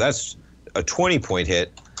 56. So that's a 20-point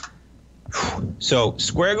hit. So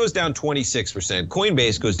Square goes down 26%.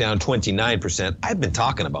 Coinbase goes down 29%. I've been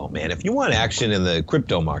talking about, man, if you want action in the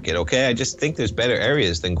crypto market, okay, I just think there's better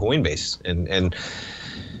areas than Coinbase. And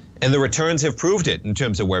the returns have proved it in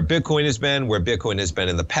terms of where Bitcoin has been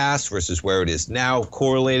in the past versus where it is now.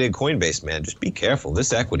 Correlated Coinbase, man, just be careful.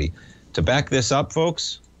 This equity, to back this up,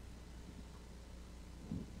 folks,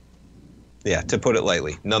 yeah, to put it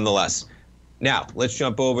lightly, nonetheless. Now, let's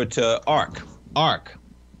jump over to ARK. ARK.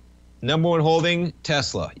 Number one holding,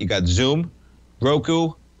 Tesla. You got Zoom,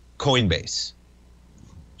 Roku, Coinbase,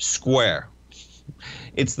 Square.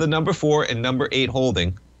 It's the number 4 and number 8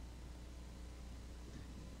 holding.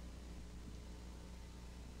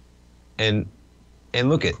 And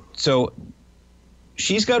look at, so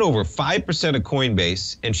she's got over 5% of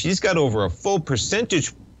Coinbase, and she's got over a full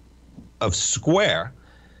percentage of Square.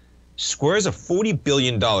 Square is a $40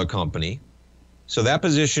 billion company. So that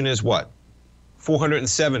position is what?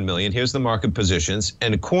 407 million. Here's the market positions.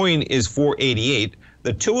 And Coin is 488.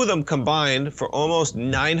 The two of them combined for almost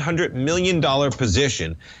 $900 million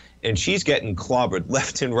position. And she's getting clobbered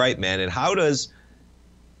left and right, man. And how does...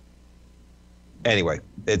 Anyway,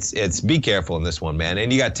 it's be careful in this one, man.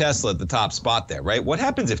 And you got Tesla at the top spot there, right? What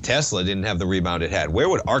happens if Tesla didn't have the rebound it had? Where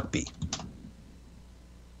would ARK be?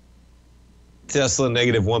 Tesla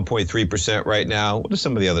negative 1.3% right now. What are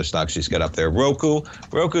some of the other stocks she's got up there? Roku.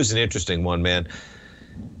 Roku's an interesting one, man.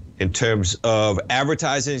 In terms of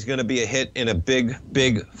advertising, is going to be a hit and a big,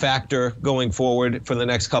 big factor going forward for the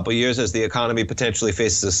next couple of years as the economy potentially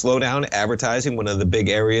faces a slowdown. Advertising, one of the big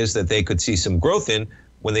areas that they could see some growth in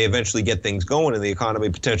when they eventually get things going and the economy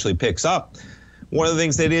potentially picks up. One of the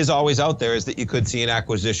things that is always out there is that you could see an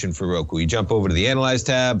acquisition for Roku. You jump over to the Analyze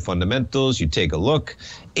tab, Fundamentals, you take a look.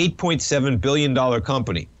 $8.7 billion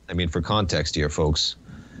company. I mean, for context here, folks,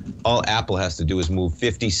 all Apple has to do is move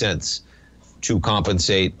 50 cents to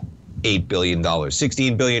compensate $8 billion.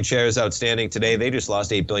 16 billion shares outstanding today. They just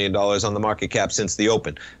lost $8 billion on the market cap since the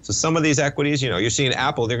open. So some of these equities, you're seeing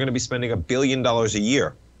Apple, they're going to be spending $1 billion a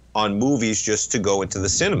year on movies just to go into the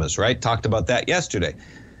cinemas, right? Talked about that yesterday.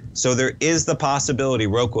 So there is the possibility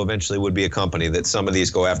Roku eventually would be a company that some of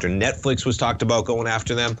these go after. Netflix was talked about going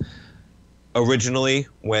after them originally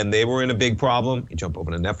when they were in a big problem. You jump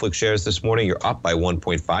over to Netflix shares this morning, you're up by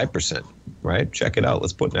 1.5%, right? Check it out.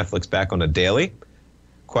 Let's put Netflix back on a daily.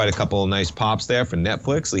 Quite a couple of nice pops there for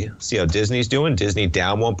Netflix. See how Disney's doing. Disney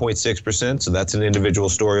down 1.6%, so that's an individual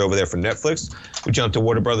story over there for Netflix. We jump to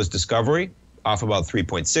Warner Brothers Discovery, off about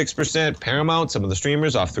 3.6%. Paramount, some of the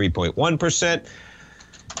streamers, off 3.1%.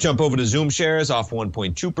 Jump over to Zoom shares, off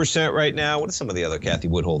 1.2% right now. What is some of the other Kathy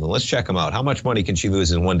Wood holding? Let's check them out. How much money can she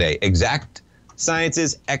lose in one day? Exact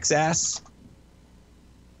Sciences, XS.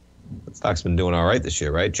 That stock's been doing all right this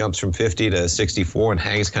year, right? Jumps from 50 to 64 and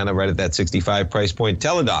hangs kind of right at that 65 price point.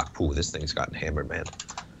 Teladoc. Ooh, this thing's gotten hammered, man.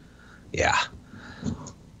 Yeah.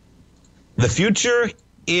 The future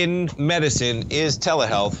in medicine is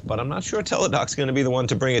telehealth, but I'm not sure Teladoc's going to be the one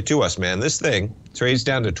to bring it to us, man. This thing trades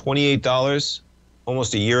down to $28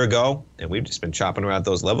 almost a year ago, and we've just been chopping around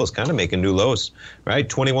those levels, kind of making new lows, right?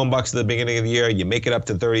 $21 at the beginning of the year, you make it up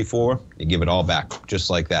to 34, you give it all back,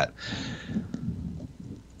 just like that.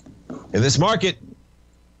 In this market,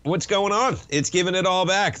 what's going on? It's giving it all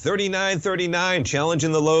back. 39.39,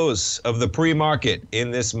 challenging the lows of the pre-market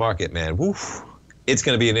in this market, man. Woof. It's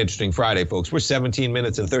going to be an interesting Friday, folks. We're 17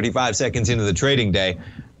 minutes and 35 seconds into the trading day,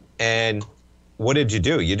 and what did you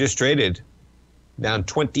do? You just traded down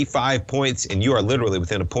 25 points, and you are literally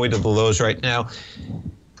within a point of the lows right now.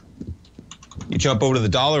 You jump over to the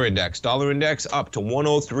dollar index. Dollar index up to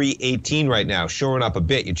 103.18 right now, shoring up a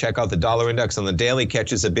bit. You check out the dollar index on the daily,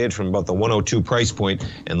 catches a bid from about the 102 price point.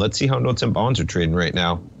 And let's see how notes and bonds are trading right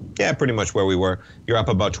now. Yeah, pretty much where we were. You're up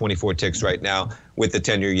about 24 ticks right now with the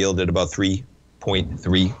 10-year yield at about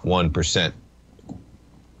 3.31%.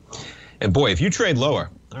 And boy, if you trade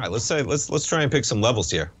lower, all right, let's try and pick some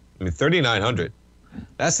levels here. I mean, 3,900.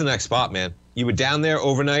 That's the next spot, man. You were down there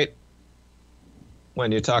overnight when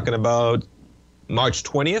you're talking about March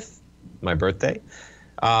 20th, my birthday.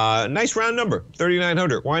 Nice round number,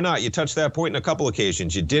 3,900. Why not? You touched that point in a couple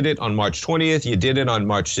occasions. You did it on March 20th. You did it on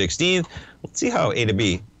March 16th. Let's see how A to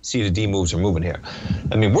B, C to D moves are moving here.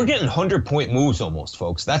 I mean, we're getting 100-point moves almost,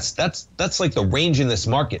 folks. That's like the range in this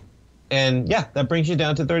market. And yeah, that brings you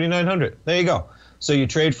down to 3,900. There you go. So you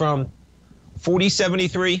trade from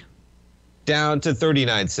 40.73 down to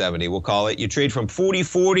 39.70, we'll call it. You trade from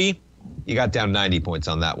 40.40, you got down 90 points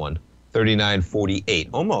on that one. 39.48,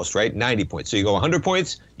 almost, right? 90 points. So you go 100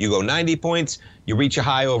 points, you go 90 points, you reach a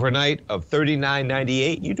high overnight of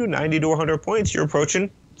 39.98. You do 90 to 100 points, you're approaching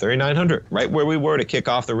 3,900, right where we were to kick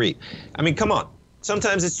off the REIT. I mean, come on.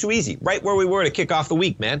 Sometimes it's too easy. Right where we were to kick off the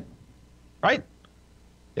week, man. Right?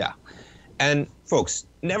 Yeah. And folks,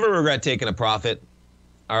 never regret taking a profit.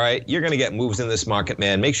 All right, you're going to get moves in this market,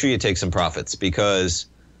 man. Make sure you take some profits because,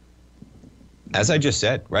 as I just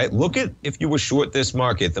said, right, look at if you were short this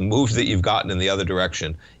market, the moves that you've gotten in the other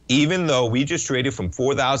direction. Even though we just traded from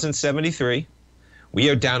 4,073, we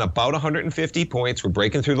are down about 150 points. We're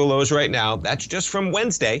breaking through the lows right now. That's just from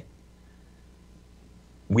Wednesday.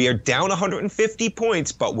 We are down 150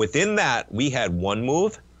 points, but within that, we had one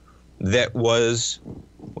move that was,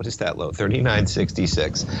 what is that low?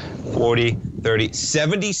 39.66, 40, 30,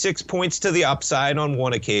 76 points to the upside on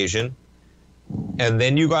one occasion. And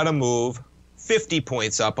then you got to move 50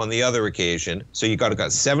 points up on the other occasion. So you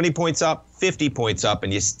got 70 points up, 50 points up,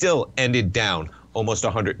 and you still ended down almost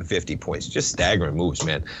 150 points. Just staggering moves,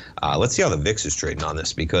 man. Let's see how the VIX is trading on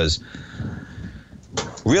this because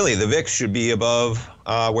really the VIX should be above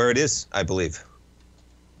where it is, I believe.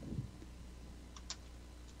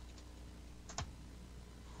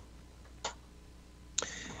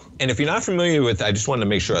 And if you're not familiar with, I just wanted to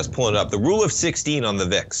make sure I was pulling it up, the rule of 16 on the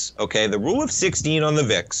VIX, okay? The rule of 16 on the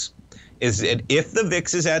VIX is that if the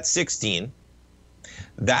VIX is at 16,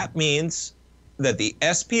 that means that the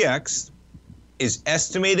SPX is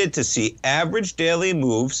estimated to see average daily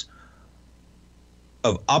moves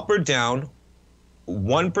of up or down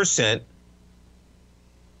 1%,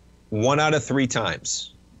 1 out of 3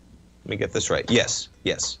 times. Let me get this right. Yes.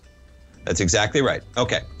 That's exactly right.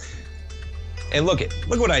 Okay. And look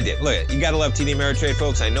what I did. Look at, you gotta love TD Ameritrade,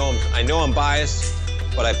 folks. I know I'm biased,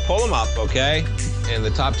 but I pull them up, okay? And the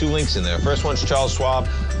top two links in there. First one's Charles Schwab.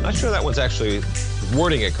 I'm not sure that one's actually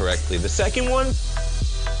wording it correctly. The second one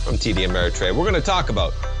from TD Ameritrade. We're gonna talk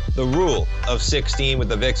about the rule of 16 with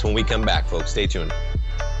the VIX when we come back, folks. Stay tuned.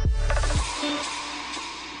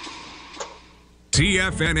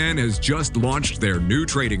 TFNN has just launched their new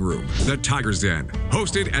trading room, the Tiger's Den.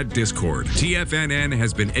 Hosted at Discord, TFNN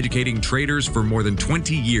has been educating traders for more than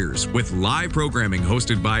 20 years with live programming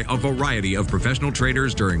hosted by a variety of professional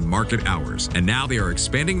traders during market hours. And now they are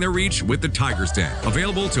expanding their reach with the Tiger's Den,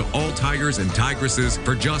 available to all tigers and tigresses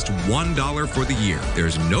for just $1 for the year.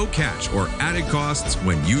 There's no catch or added costs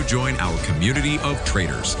when you join our community of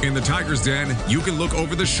traders. In the Tiger's Den, you can look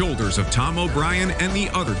over the shoulders of Tom O'Brien and the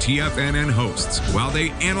other TFNN hosts while they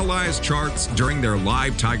analyze charts during their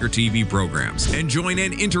live Tiger TV programs, and join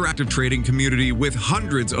an interactive trading community with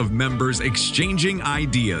hundreds of members exchanging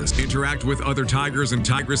ideas. Interact with other tigers and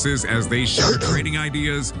tigresses as they share trading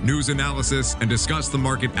ideas, news analysis, and discuss the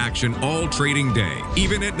market action all trading day,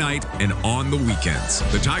 even at night and on the weekends.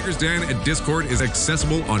 The Tiger's Den at Discord is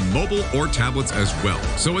accessible on mobile or tablets as well,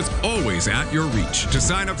 so it's always at your reach. To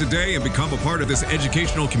sign up today and become a part of this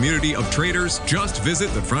educational community of traders, just visit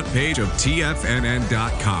the front page of TFNN.com.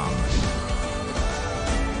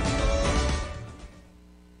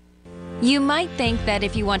 You might think that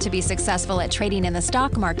if you want to be successful at trading in the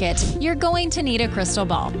stock market, you're going to need a crystal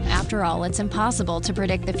ball. After all, it's impossible to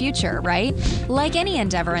predict the future, right? Like any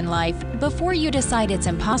endeavor in life, before you decide it's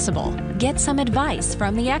impossible, get some advice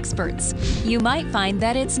from the experts. You might find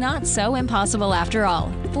that it's not so impossible after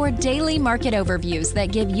all. For daily market overviews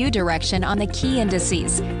that give you direction on the key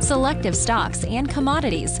indices, selective stocks, and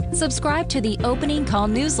commodities, subscribe to the Opening Call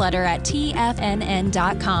newsletter at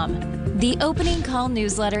TFNN.com. The Opening Call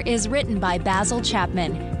newsletter is written by Basil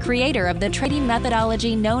Chapman, creator of the trading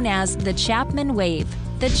methodology known as the Chapman Wave.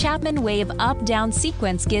 The Chapman Wave up-down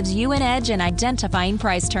sequence gives you an edge in identifying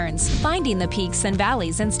price turns, finding the peaks and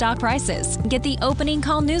valleys in stock prices. Get the Opening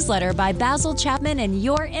Call newsletter by Basil Chapman in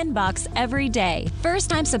your inbox every day.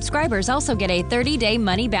 First-time subscribers also get a 30-day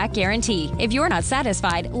money-back guarantee. If you're not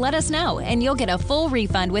satisfied, let us know, and you'll get a full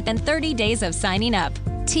refund within 30 days of signing up.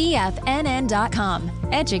 TFNN.com,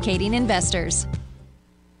 educating investors.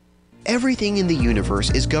 Everything in the universe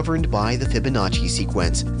is governed by the Fibonacci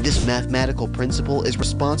sequence. This mathematical principle is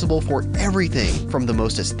responsible for everything from the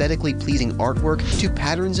most aesthetically pleasing artwork to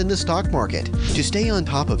patterns in the stock market. To stay on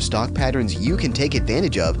top of stock patterns you can take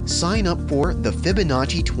advantage of, sign up for the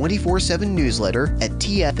Fibonacci 24/7 newsletter at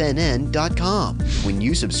TFNN.com. When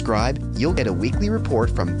you subscribe, you'll get a weekly report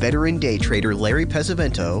from veteran day trader Larry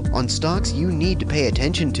Pesavento on stocks you need to pay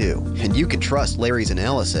attention to. And you can trust Larry's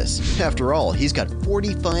analysis. After all, he's got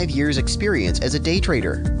 45 years experience as a day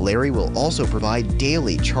trader. Larry will also provide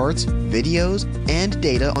daily charts, videos, and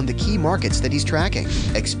data on the key markets that he's tracking.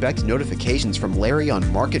 Expect notifications from Larry on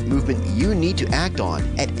market movement you need to act on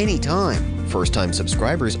at any time. First-time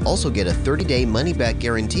subscribers also get a 30-day money-back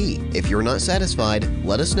guarantee. If you're not satisfied,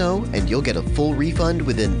 let us know and you'll get a full refund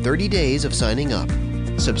within 30 days of signing up.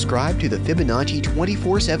 Subscribe to the Fibonacci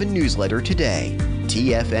 24/7 newsletter today.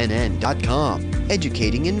 TFNN.com,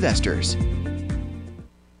 educating investors.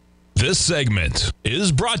 This segment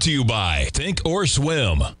is brought to you by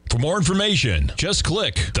Thinkorswim. For more information, just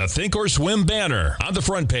click the Thinkorswim banner on the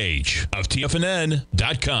front page of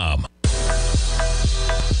TFNN.com.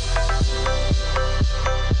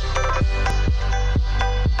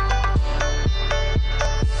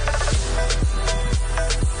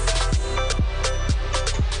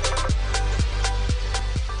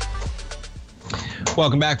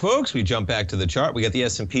 Welcome back, folks. We jump back to the chart. We got the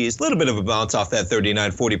S&P's a little bit of a bounce off that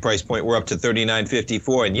 39.40 price point. We're up to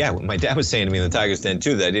 39.54. And yeah, what my dad was saying to me in the Tiger's Den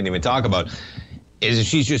too that I didn't even talk about is that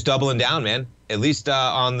she's just doubling down, man. At least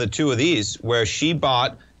on the two of these where she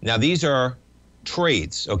bought. Now these are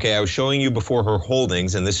trades. Okay, I was showing you before her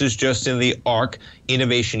holdings, and this is just in the ARK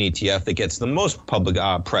Innovation ETF that gets the most public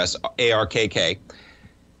press, ARKK.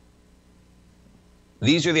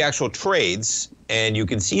 These are the actual trades, and you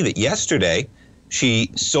can see that yesterday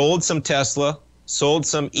she sold some Tesla, sold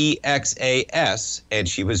some EXAS, and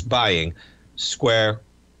she was buying Square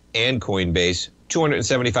and Coinbase,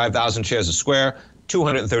 275,000 shares of Square,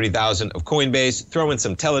 230,000 of Coinbase, throw in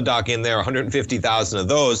some Teladoc in there, 150,000 of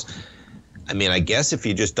those. I mean, I guess if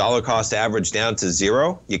you just dollar cost average down to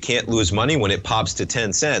zero, you can't lose money when it pops to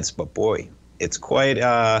 10 cents. But boy, it's quite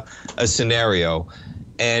a scenario.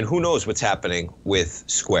 And who knows what's happening with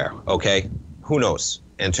Square, okay? Who knows?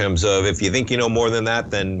 in terms of if you think you know more than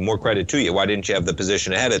that, then more credit to you. Why didn't you have the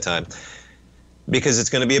position ahead of time? Because it's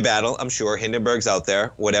going to be a battle, I'm sure. Hindenburg's out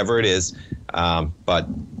there, whatever it is. But,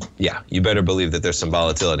 yeah, you better believe that there's some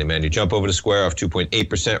volatility, man. You jump over to Square off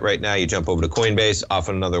 2.8% right now. You jump over to Coinbase off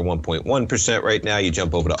another 1.1% right now. You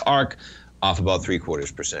jump over to ARK off about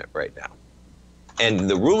 0.75% right now. And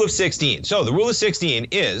the rule of 16. So the rule of 16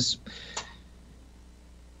 is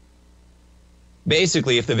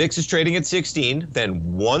basically if the VIX is trading at 16, then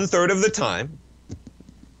 1/3 of the time,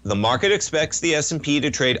 the market expects the S&P to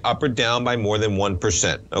trade up or down by more than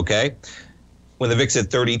 1%, okay? When the VIX at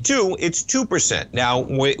 32, it's 2%. Now,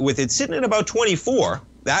 with it sitting at about 24,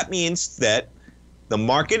 that means that the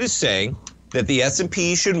market is saying that the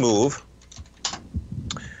S&P should move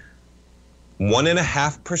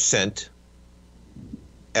 1.5%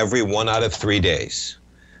 every 1 out of 3 days.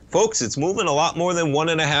 Folks, it's moving a lot more than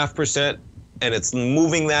 1.5%, and it's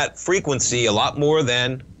moving that frequency a lot more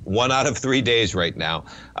than 1 out of 3 days right now.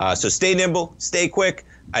 So stay nimble, stay quick.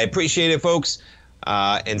 I appreciate it, folks.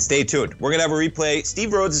 And stay tuned. We're going to have a replay.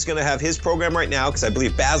 Steve Rhodes is going to have his program right now because I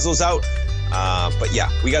believe Basil's out. But yeah,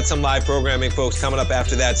 we got some live programming, folks, coming up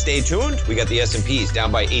after that. Stay tuned. We got the S&Ps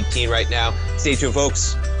down by 18 right now. Stay tuned,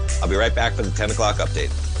 folks. I'll be right back for the 10 o'clock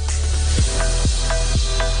update.